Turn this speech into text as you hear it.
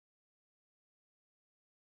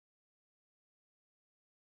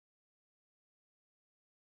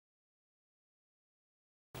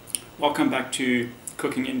Welcome back to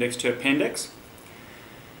Cooking Index to Appendix.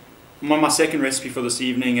 I'm on my second recipe for this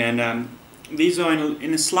evening, and these are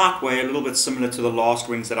in a slight way a little bit similar to the last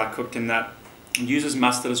wings that I cooked, in that it uses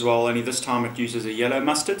mustard as well, only this time it uses a yellow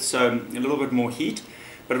mustard, so a little bit more heat,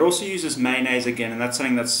 but it also uses mayonnaise again, and that's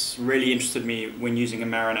something that's really interested me when using a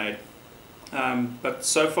marinade. But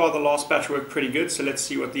so far the last batch worked pretty good, so let's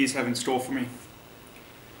see what these have in store for me.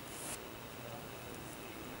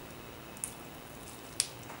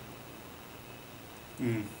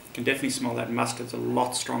 You can definitely smell that mustard's a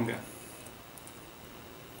lot stronger.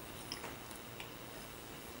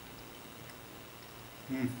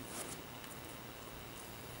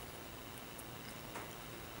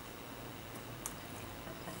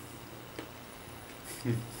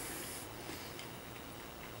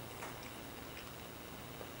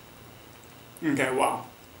 Okay, wow.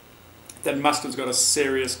 That mustard's got a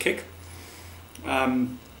serious kick.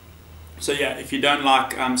 So yeah, if you don't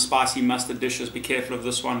like spicy mustard dishes, be careful of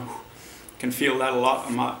this one. Can feel that a lot.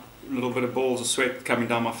 A little bit of balls of sweat coming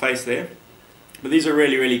down my face there. But these are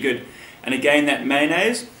really, really good. And again, that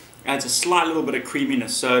mayonnaise adds a slight little bit of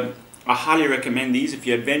creaminess. So I highly recommend these. If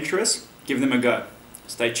you're adventurous, give them a go.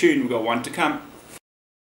 Stay tuned, we've got one to come.